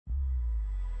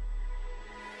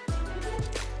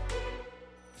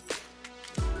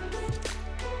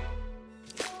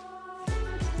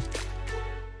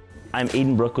I'm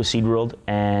Aiden Brook with SeedWorld,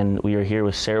 and we are here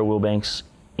with Sarah Wilbanks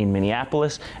in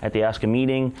Minneapolis at the AOSCA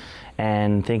meeting,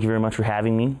 and thank you very much for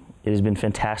having me. It has been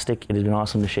fantastic. It has been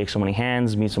awesome to shake so many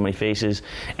hands, meet so many faces,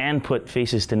 and put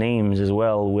faces to names as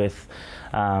well with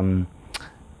the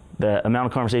amount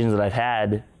of conversations that I've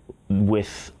had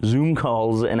with Zoom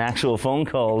calls and actual phone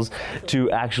calls to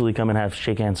actually come and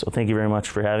shake hands. So thank you very much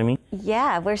for having me.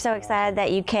 Yeah, we're so excited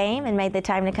that you came and made the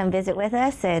time to come visit with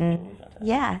us, and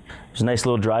yeah. It was a nice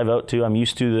little drive out too. I'm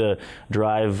used to the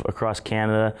drive across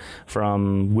Canada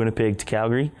from Winnipeg to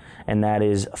Calgary, and that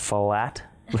is flat.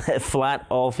 Flat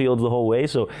all fields the whole way,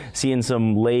 so seeing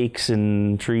some lakes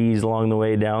and trees along the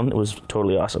way down, it was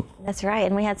totally awesome. That's right,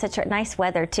 and we had such nice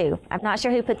weather too. I'm not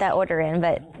sure who put that order in,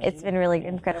 but it's been really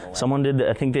incredible. Someone did,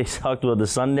 I think they talked about the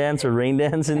sun dance or rain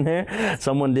dance in there.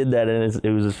 Someone did that, and it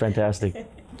was fantastic.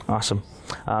 Awesome.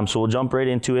 So we'll jump right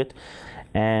into it.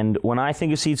 And when I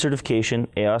think of seed certification,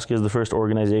 AOSCA is the first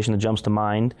organization that jumps to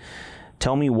mind.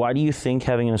 Tell me, why do you think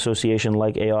having an association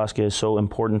like AOSCA is so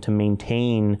important to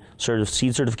maintain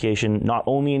seed certification, not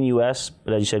only in the US,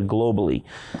 but as you said, globally,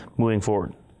 moving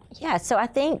forward? Yeah, so I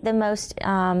think the most,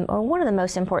 or one of the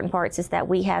most important parts is that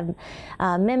we have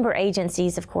member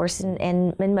agencies, of course,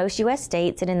 in most U.S.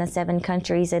 states and in the 7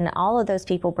 countries, and all of those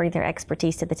people bring their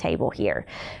expertise to the table here,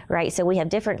 right? So we have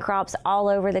different crops all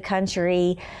over the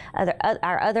country.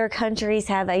 Our other countries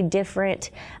have a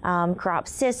different crop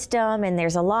system, and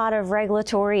there's a lot of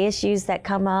regulatory issues that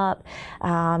come up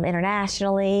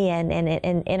internationally and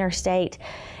interstate.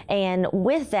 And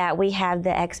with that, we have the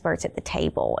experts at the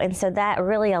table. And so that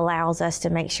really allows us to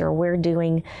make sure we're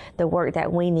doing the work that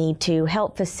we need to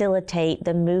help facilitate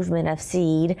the movement of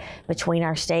seed between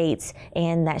our states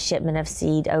and that shipment of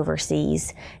seed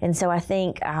overseas. And so I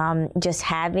think just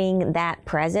having that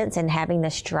presence and having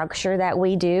the structure that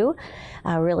we do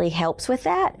really helps with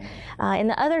that. And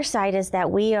the other side is that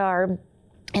we are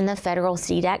in the Federal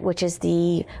Seed Act, which is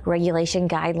the regulation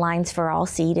guidelines for all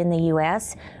seed in the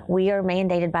U.S., we are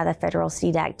mandated by the Federal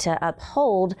Seed Act to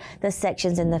uphold the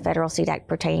sections in the Federal Seed Act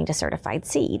pertaining to certified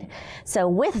seed. So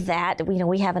with that,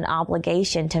 we have an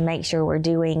obligation to make sure we're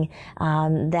doing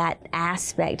that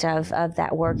aspect of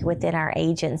that work within our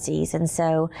agencies. And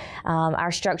so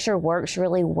our structure works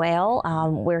really well.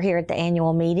 We're here at the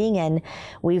annual meeting, and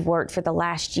we've worked for the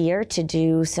last year to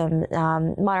do some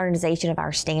modernization of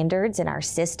our standards and our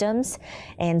systems.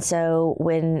 And so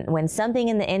when something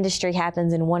in the industry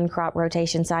happens in one crop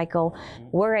rotation cycle,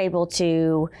 we're able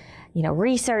to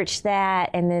research that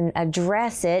and then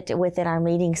address it within our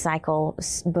meeting cycle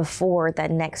before the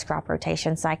next crop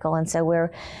rotation cycle. And so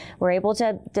we're able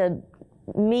to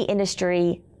meet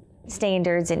industry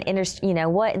standards and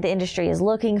what the industry is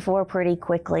looking for pretty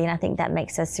quickly. And I think that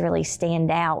makes us really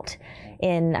stand out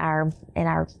in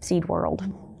our seed world.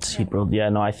 Seed world, yeah.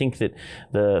 No, I think that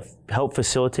the help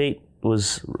facilitate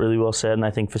was really well said, and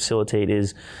I think facilitate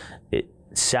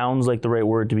sounds like the right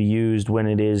word to be used when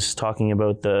it is talking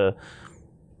about the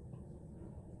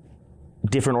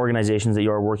different organizations that you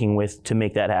are working with to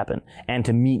make that happen and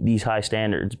to meet these high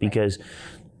standards. Because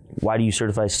why do you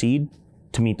certify seed?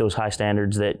 To meet those high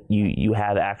standards that you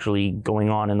have actually going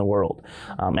on in the world.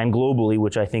 And globally,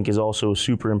 which I think is also a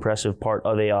super impressive part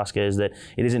of AOSCA, is that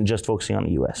it isn't just focusing on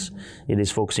the US. It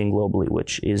is focusing globally,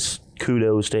 which is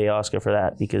kudos to AOSCA for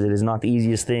that, because it is not the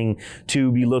easiest thing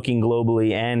to be looking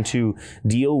globally and to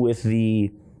deal with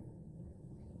the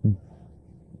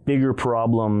bigger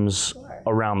problems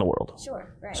around the world.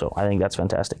 Sure, right. So I think that's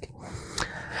fantastic.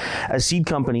 As seed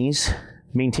companies,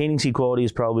 maintaining seed quality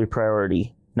is probably a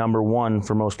priority. Number one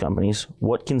for most companies.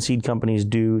 What can seed companies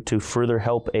do to further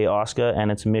help AOSCA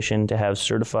and its mission to have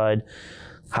certified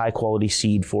high quality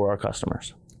seed for our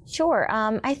customers? Sure.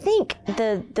 I think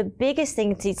the biggest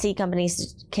thing seed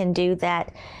companies can do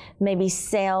that maybe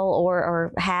sell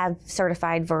or have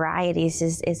certified varieties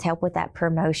is help with that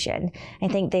promotion. I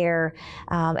think there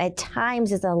at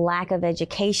times is a lack of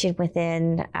education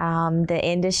within the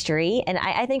industry, and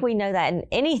I think we know that in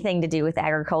anything to do with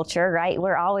agriculture, right?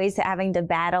 We're always having to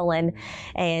battle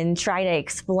and try to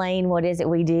explain what is it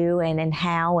we do and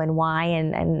how and why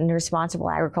and responsible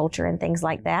agriculture and things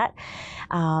like that.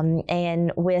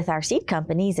 And with our seed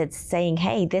companies, it's saying,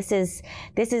 hey, this is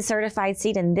certified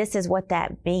seed, and this is what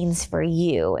that means for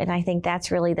you. And I think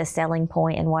that's really the selling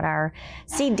point, and what our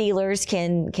seed dealers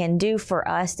can do for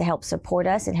us to help support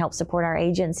us and help support our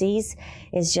agencies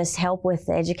is just help with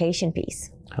the education piece.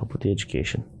 Help with the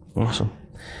education. Awesome.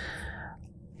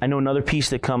 I know another piece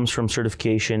that comes from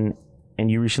certification, and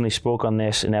you recently spoke on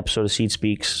this in an episode of Seed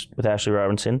Speaks with Ashley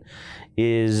Robinson,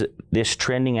 is this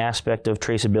trending aspect of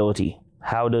traceability.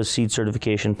 How does seed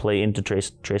certification play into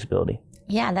traceability?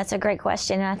 Yeah, that's a great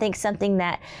question. And I think something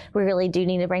that we really do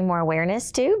need to bring more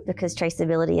awareness to, because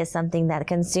traceability is something that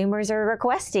consumers are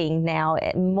requesting now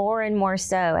more and more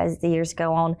so as the years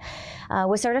go on.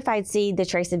 With certified seed, the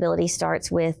traceability starts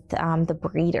with the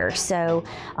breeder. So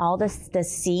all the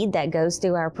seed that goes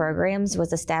through our programs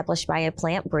was established by a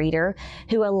plant breeder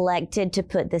who elected to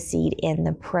put the seed in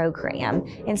the program.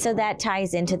 And so that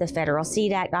ties into the Federal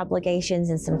Seed Act obligations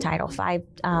and some Title V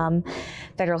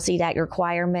Federal Seed Act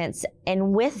requirements.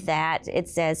 And with that, it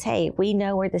says, hey, we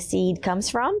know where the seed comes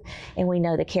from and we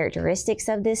know the characteristics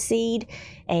of this seed.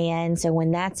 And so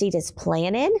when that seed is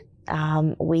planted,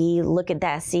 we look at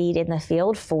that seed in the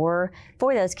field for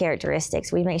those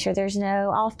characteristics. We make sure there's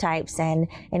no off types, and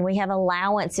we have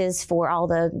allowances for all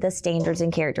the standards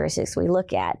and characteristics we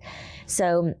look at.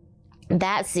 So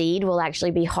that seed will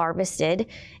actually be harvested,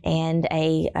 and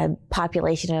a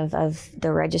population of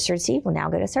the registered seed will now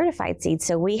go to certified seed.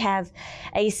 So we have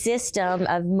a system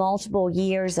of multiple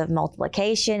years of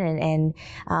multiplication, and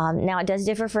now it does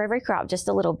differ for every crop just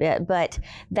a little bit, but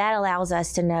that allows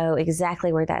us to know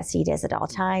exactly where that seed is at all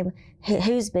time,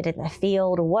 who's been in the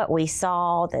field, what we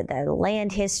saw, the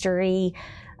land history,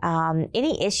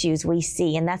 any issues we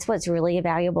see. And that's what's really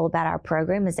valuable about our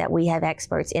program, is that we have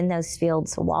experts in those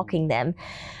fields walking them.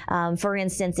 For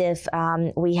instance, if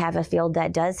we have a field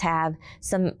that does have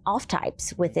some off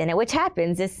types within it, which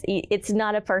happens, it's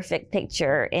not a perfect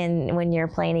picture when you're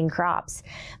planting crops,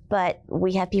 but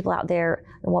we have people out there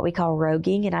in what we call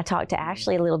roguing, and I talked to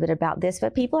Ashley a little bit about this,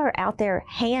 but people are out there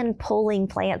hand pulling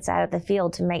plants out of the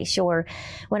field to make sure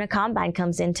when a combine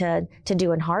comes in to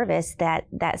do and harvest,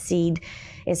 that seed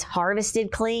is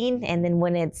harvested clean, and then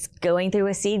when it's going through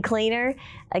a seed cleaner,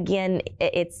 again,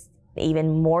 it's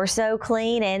even more so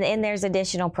clean, and there's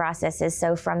additional processes.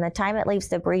 So from the time it leaves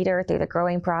the breeder through the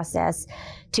growing process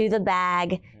to the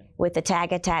bag with the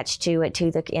tag attached to it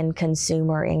to the end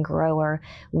consumer and grower,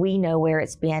 we know where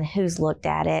it's been, who's looked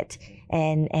at it,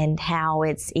 and how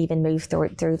it's even moved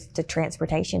through the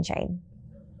transportation chain.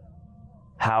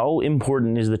 How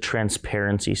important is the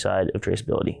transparency side of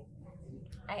traceability?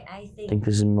 I think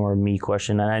this is more of a me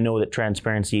question, and I know that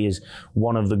transparency is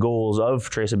one of the goals of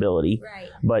traceability. Right.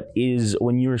 But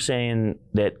when you were saying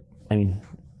that, I mean,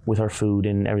 with our food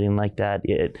and everything like that,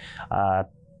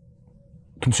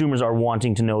 consumers are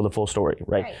wanting to know the full story,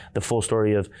 right? The full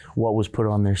story of what was put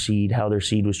on their seed, how their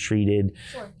seed was treated,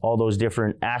 all those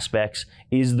different aspects.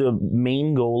 Is the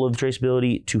main goal of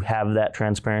traceability to have that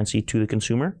transparency to the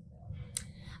consumer?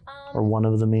 Or one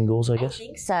of the main goals, I guess? I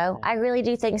think so. I really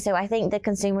do think so. I think the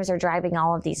consumers are driving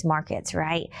all of these markets,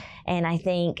 right? And I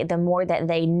think the more that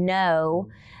they know,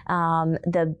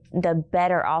 the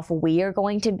better off we are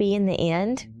going to be in the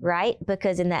end, right?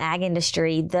 Because in the ag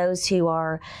industry, those who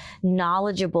are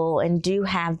knowledgeable and do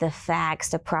have the facts,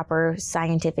 the proper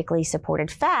scientifically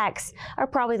supported facts, are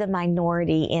probably the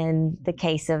minority in the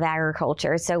case of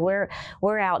agriculture. So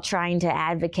we're out trying to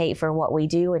advocate for what we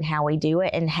do and how we do it,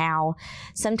 and how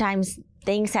sometimes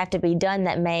things have to be done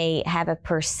that may have a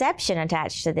perception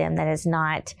attached to them that is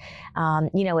not,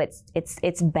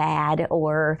 it's bad,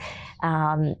 or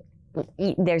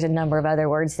there's a number of other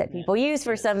words that people use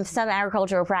for some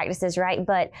agricultural practices, right?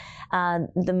 But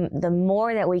the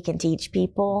more that we can teach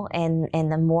people, and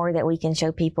the more that we can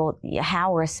show people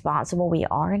how responsible we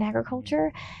are in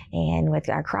agriculture, and with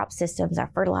our crop systems,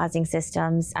 our fertilizing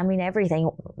systems, I mean,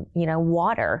 everything,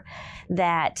 water,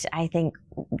 that I think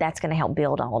that's going to help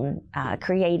build on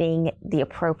creating the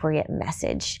appropriate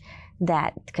message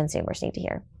that consumers need to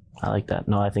hear. I like that.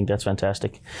 No, I think that's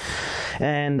fantastic.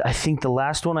 And I think the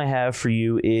last one I have for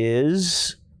you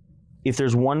is, if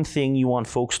there's one thing you want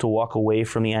folks to walk away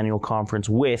from the annual conference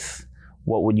with,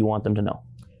 what would you want them to know?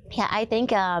 Yeah, I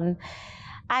think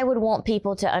I would want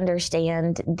people to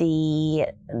understand the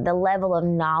level of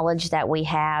knowledge that we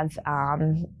have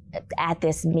at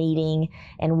this meeting,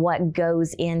 and what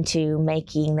goes into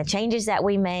making the changes that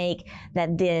we make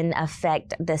that then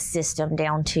affect the system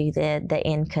down to the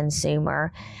end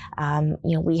consumer.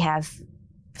 We have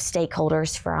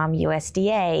stakeholders from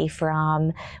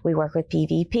USDA, we work with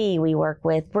PVP, we work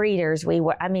with breeders,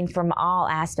 from all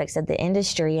aspects of the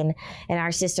industry, and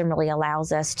our system really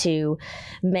allows us to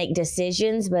make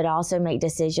decisions, but also make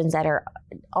decisions that are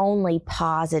only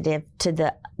positive to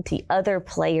the other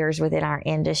players within our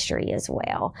industry as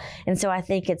well. And so I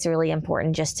think it's really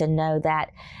important just to know that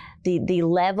the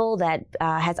level that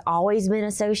has always been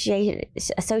associated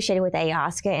with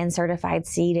AOSCA and certified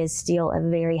seed is still a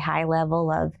very high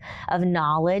level of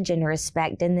knowledge and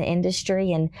respect in the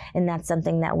industry, and that's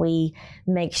something that we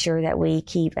make sure that we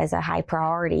keep as a high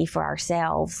priority for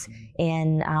ourselves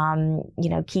in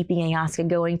keeping AOSCA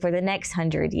going for the next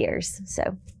 100 years.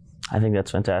 So I think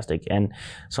that's fantastic. And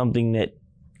something that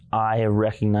I have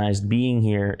recognized being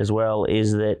here as well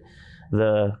is that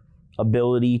the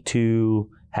ability to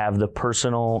have the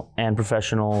personal and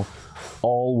professional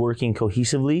all working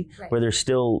cohesively, right, where there's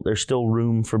still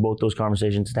room for both those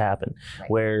conversations to happen, right,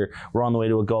 where we're on the way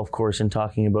to a golf course and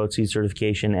talking about seed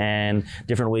certification and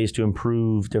different ways to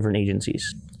improve different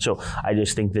agencies. So I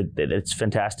just think that it's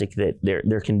fantastic that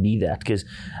there can be that, because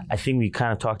I think we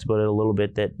kind of talked about it a little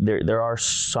bit, that there are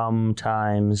some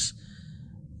times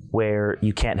where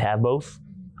you can't have both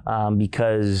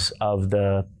because of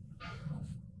the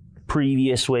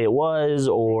previous way it was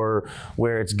or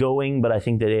where it's going, but I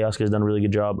think that AOSCA has done a really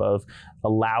good job of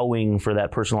allowing for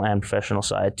that personal and professional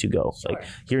side to go. Sure. Like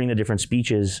hearing the different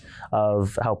speeches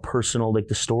of how personal, like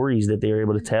the stories that they were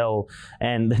able to tell,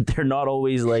 and they're not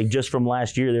always like just from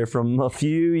last year, they're from a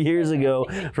few years ago,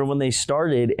 from when they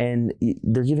started, and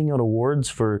they're giving out awards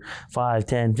for 5,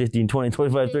 10, 15, 20,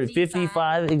 25, 30,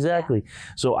 55, exactly. Yeah.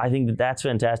 So I think that that's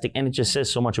fantastic, and it just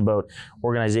says so much about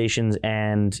organizations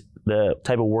and the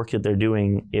type of work that they're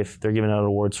doing if they're giving out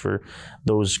awards for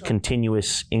those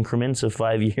continuous increments of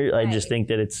 5 years. Right. I just think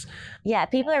that it's... Yeah,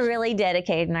 people are really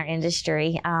dedicated in our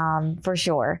industry, for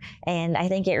sure. And I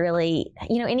think it really,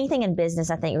 anything in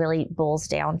business, I think really boils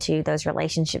down to those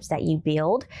relationships that you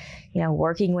build,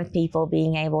 working with people,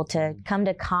 being able to come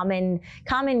to common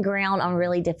ground on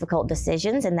really difficult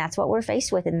decisions. And that's what we're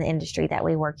faced with in the industry that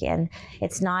we work in.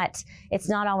 It's not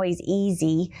always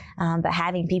easy, but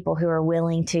having people who are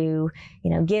willing to,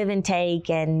 give and take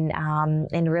and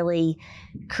really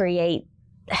create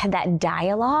that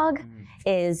dialogue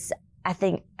is, I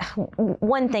think,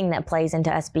 one thing that plays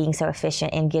into us being so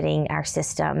efficient in getting our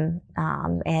system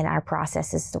and our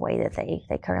processes the way that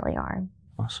they currently are.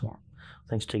 Awesome. Yeah.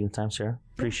 Thanks for taking the time, Sarah.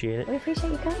 Appreciate it. We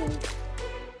appreciate you coming.